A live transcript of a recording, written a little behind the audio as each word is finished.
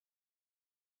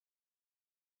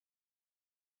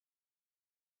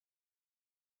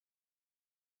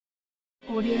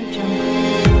Audio Jungle.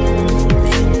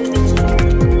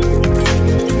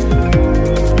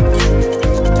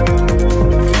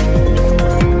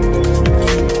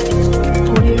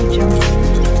 Audio Jungle.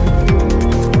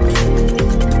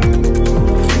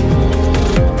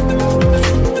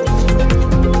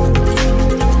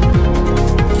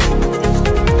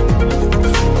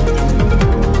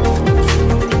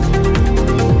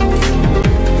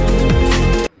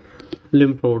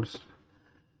 Lymph nodes.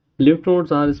 Lymph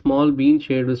nodes are small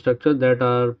bean-shaped structures that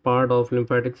are part of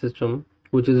lymphatic system,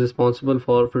 which is responsible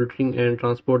for filtering and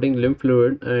transporting lymph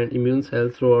fluid and immune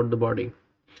cells throughout the body.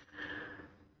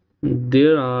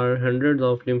 There are hundreds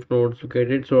of lymph nodes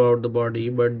located throughout the body,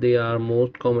 but they are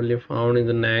most commonly found in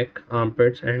the neck,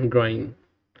 armpits, and groin.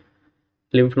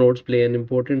 Lymph nodes play an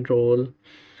important role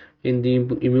in the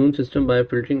immune system by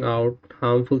filtering out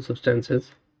harmful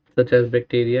substances such as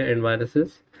bacteria and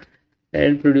viruses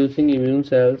and producing immune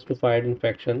cells to fight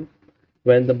infection.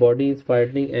 When the body is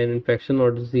fighting an infection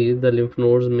or disease, the lymph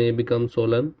nodes may become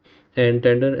swollen and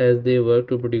tender as they work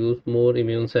to produce more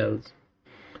immune cells.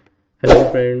 Hello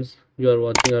friends, you are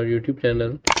watching our YouTube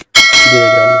channel, The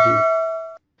Radiology.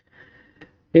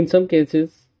 In some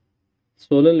cases,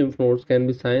 swollen lymph nodes can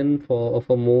be sign of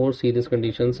a more serious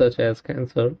condition such as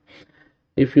cancer.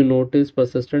 If you notice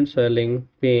persistent swelling,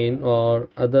 pain, or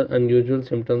other unusual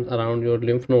symptoms around your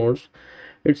lymph nodes,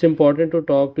 it's important to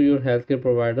talk to your healthcare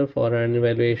provider for an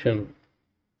evaluation.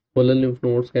 Swollen lymph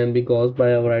nodes can be caused by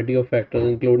a variety of factors,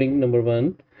 including number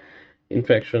one,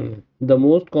 infection. The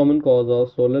most common cause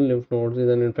of swollen lymph nodes is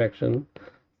an infection,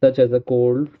 such as a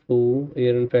cold, flu,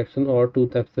 ear infection, or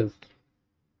tooth abscess.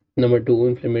 Number two,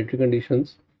 inflammatory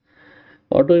conditions.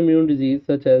 Autoimmune disease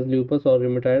such as lupus or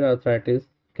rheumatoid arthritis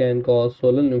can cause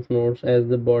swollen lymph nodes as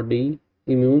the body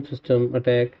immune system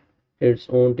attack its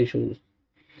own tissues.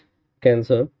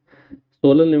 Cancer.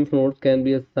 Swollen lymph nodes can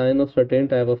be a sign of certain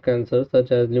type of cancer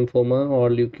such as lymphoma or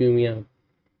leukemia.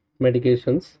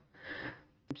 Medications.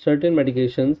 Certain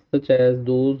medications such as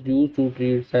those used to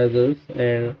treat seizures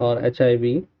and or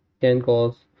HIV can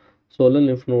cause swollen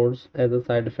lymph nodes as a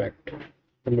side effect.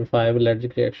 Number 5,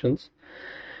 allergic reactions.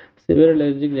 Severe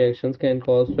allergic reactions can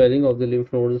cause swelling of the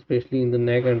lymph nodes, especially in the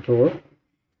neck and throat.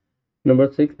 Number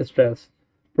 6, stress.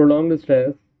 Prolonged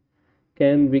stress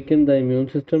can weaken the immune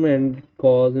system and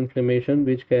cause inflammation,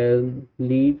 which can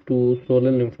lead to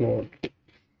swollen lymph nodes.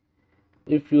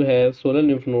 If you have swollen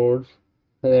lymph nodes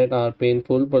that are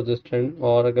painful, persistent,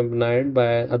 or accompanied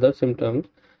by other symptoms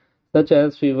such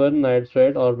as fever, night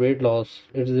sweat, or weight loss,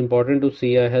 it is important to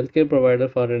see a healthcare provider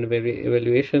for an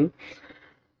evaluation.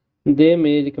 They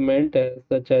may recommend tests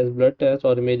such as blood tests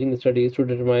or imaging studies to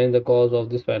determine the cause of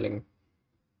the swelling.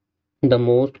 The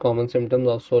most common symptoms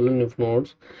of swollen lymph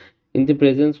nodes in the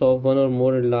presence of one or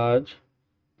more large,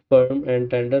 firm, and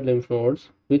tender lymph nodes,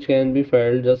 which can be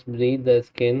felt just beneath the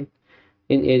skin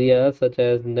in areas such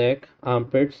as neck,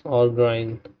 armpits, or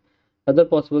groin. Other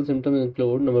possible symptoms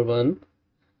include number 1,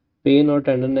 pain or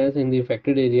tenderness in the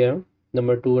affected area,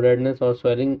 number 2, redness or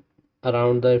swelling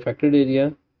around the affected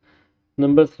area,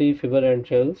 number 3, fever and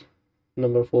chills,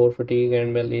 number 4, fatigue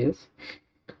and malaise,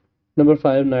 number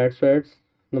 5, night sweats,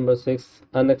 number 6,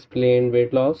 unexplained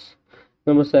weight loss,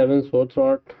 number 7, sore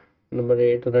throat, number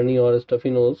 8, runny or stuffy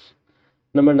nose,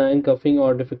 number 9, coughing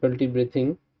or difficulty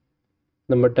breathing,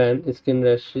 number 10, skin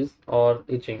rashes or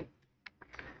itching.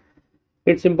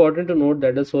 It's important to note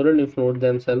that the swollen lymph nodes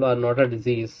themselves are not a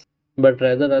disease, but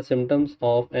rather are symptoms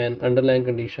of an underlying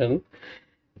condition.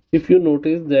 If you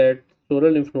notice that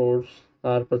swollen lymph nodes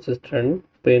are persistent,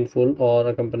 painful, or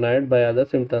accompanied by other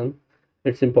symptoms,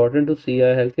 it's important to see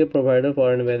a healthcare provider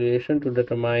for an evaluation to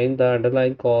determine the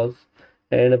underlying cause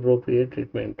and appropriate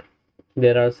treatment.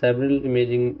 There are several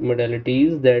imaging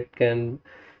modalities that can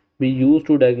be used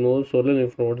to diagnose swollen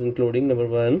lymph nodes, including number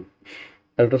 1,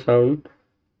 ultrasound.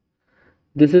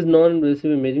 This is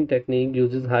non-invasive imaging technique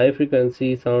uses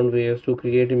high-frequency sound waves to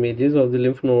create images of the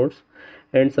lymph nodes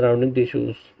and surrounding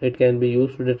tissues. It can be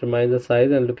used to determine the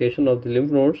size and location of the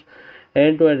lymph nodes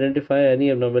and to identify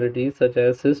any abnormalities such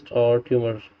as cysts or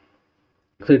tumors.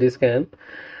 CT scan.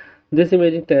 This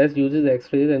imaging test uses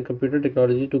X-rays and computer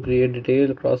technology to create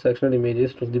detailed cross-sectional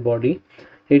images of the body.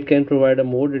 It can provide a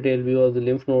more detailed view of the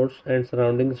lymph nodes and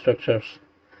surrounding structures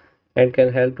and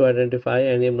can help to identify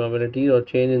any abnormality or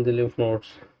change in the lymph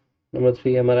nodes. Number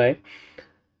 3, MRI.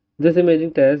 This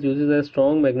imaging test uses a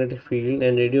strong magnetic field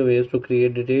and radio waves to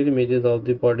create detailed images of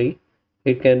the body.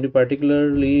 It can be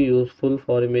particularly useful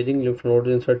for imaging lymph nodes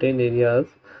in certain areas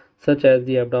such as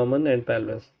the abdomen and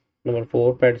pelvis. Number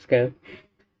 4, PET scan.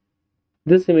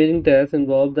 This imaging test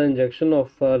involves the injection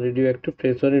of a radioactive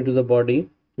tracer into the body.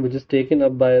 which is taken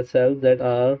up by cells that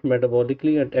are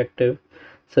metabolically active,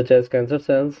 such as cancer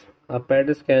cells. A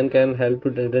PET scan can help to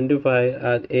identify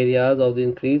areas of the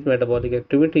increased metabolic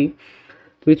activity,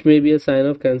 which may be a sign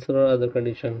of cancer or other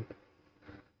condition.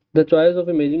 The choice of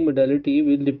imaging modality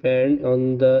will depend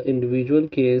on the individual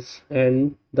case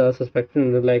and the suspected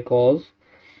underlying cause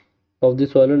of the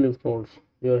swollen lymph nodes.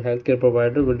 Your healthcare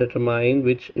provider will determine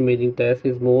which imaging test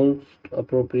is most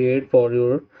appropriate for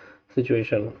your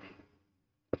situation.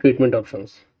 Treatment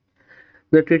options.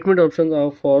 The treatment options are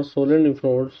for swollen lymph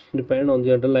nodes depend on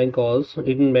the underlying cause.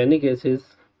 In many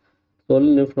cases,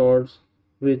 swollen lymph nodes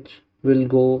which will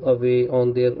go away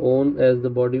on their own as the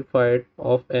body fight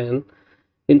off an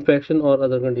infection or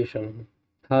other condition.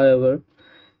 However,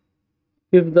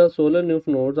 if the swollen lymph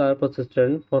nodes are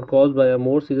persistent or caused by a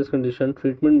more serious condition,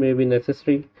 treatment may be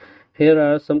necessary. Here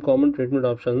are some common treatment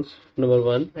options. Number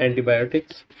 1,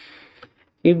 antibiotics.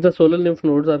 If the swollen lymph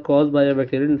nodes are caused by a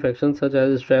bacterial infection such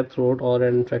as strep throat or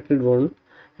an infected wound,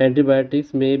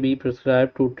 antibiotics may be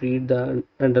prescribed to treat the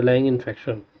underlying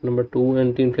infection. Number 2,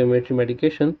 anti-inflammatory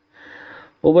medication.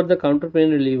 Over-the-counter pain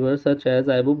relievers such as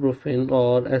ibuprofen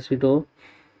or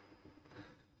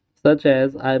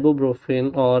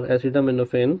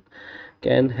acetaminophen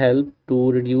can help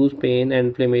to reduce pain and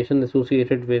inflammation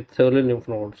associated with swollen lymph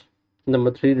nodes.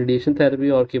 Number 3, radiation therapy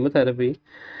or chemotherapy.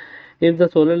 If the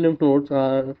swollen lymph nodes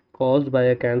are caused by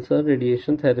a cancer,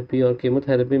 radiation therapy or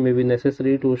chemotherapy may be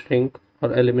necessary to shrink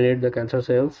or eliminate the cancer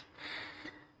cells.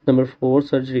 Number 4,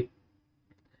 surgery.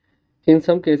 In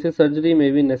some cases, surgery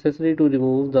may be necessary to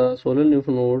remove the swollen lymph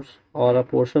nodes or a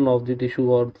portion of the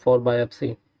tissue or for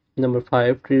biopsy. Number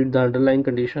 5, treat the underlying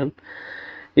condition.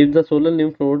 If the swollen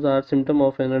lymph nodes are symptom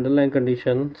of an underlying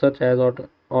condition such as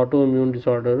autoimmune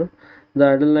disorder, the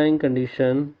underlying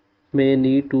condition may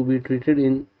need to be treated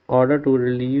in order to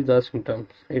relieve the symptoms.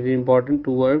 It is important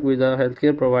to work with a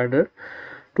healthcare provider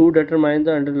to determine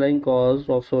the underlying cause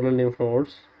of swollen lymph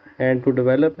nodes and to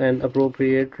develop an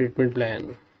appropriate treatment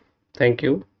plan. Thank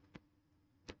you.